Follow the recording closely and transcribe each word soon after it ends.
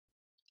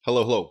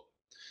Hello, hello.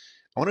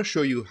 I want to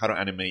show you how to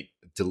animate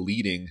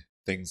deleting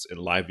things in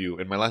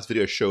LiveView. In my last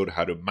video, I showed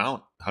how to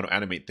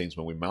animate things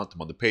when we mount them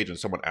on the page, and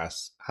someone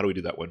asked, how do we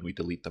do that when we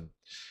delete them?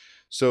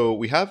 So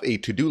we have a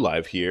to-do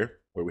live here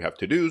where we have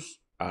to-dos,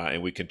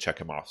 and we can check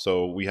them off.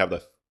 So we have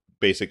the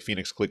basic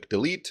Phoenix click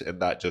delete,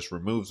 and that just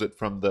removes it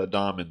from the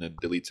DOM and then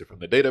deletes it from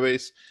the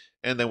database.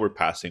 And then we're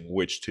passing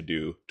which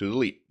to-do to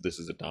delete. This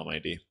is a DOM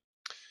ID.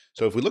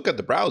 So if we look at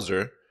the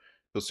browser,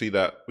 you'll see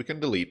that we can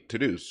delete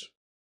to-dos,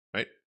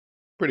 right?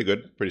 Pretty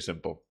good, pretty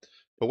simple.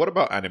 But what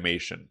about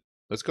animation?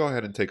 Let's go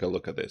ahead and take a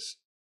look at this.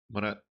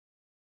 I'm gonna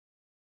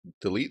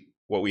delete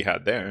what we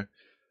had there.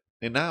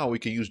 And now we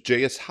can use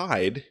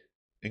JS.hide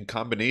in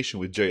combination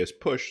with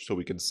JS.push so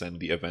we can send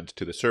the event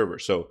to the server.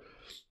 So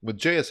with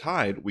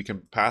JS.hide, we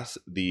can pass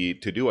the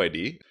to-do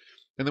ID,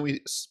 and then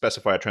we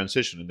specify a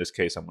transition. In this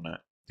case, I'm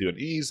gonna do an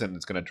ease, and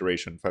it's gonna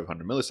duration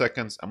 500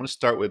 milliseconds. I'm gonna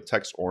start with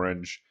text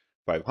orange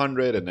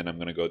 500, and then I'm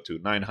gonna go to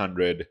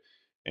 900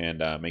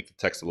 and make the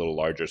text a little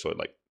larger so it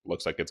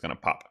looks like it's gonna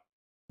pop.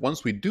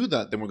 Once we do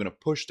that, then we're gonna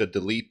push the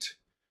delete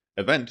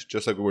event,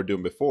 just like we were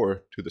doing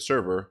before, to the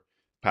server,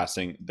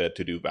 passing the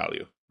to-do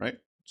value, right?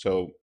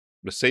 So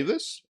let's save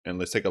this and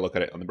let's take a look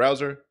at it on the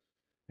browser.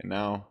 And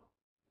now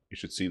you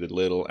should see the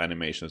little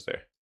animations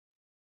there.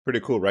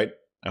 Pretty cool, right?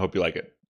 I hope you like it.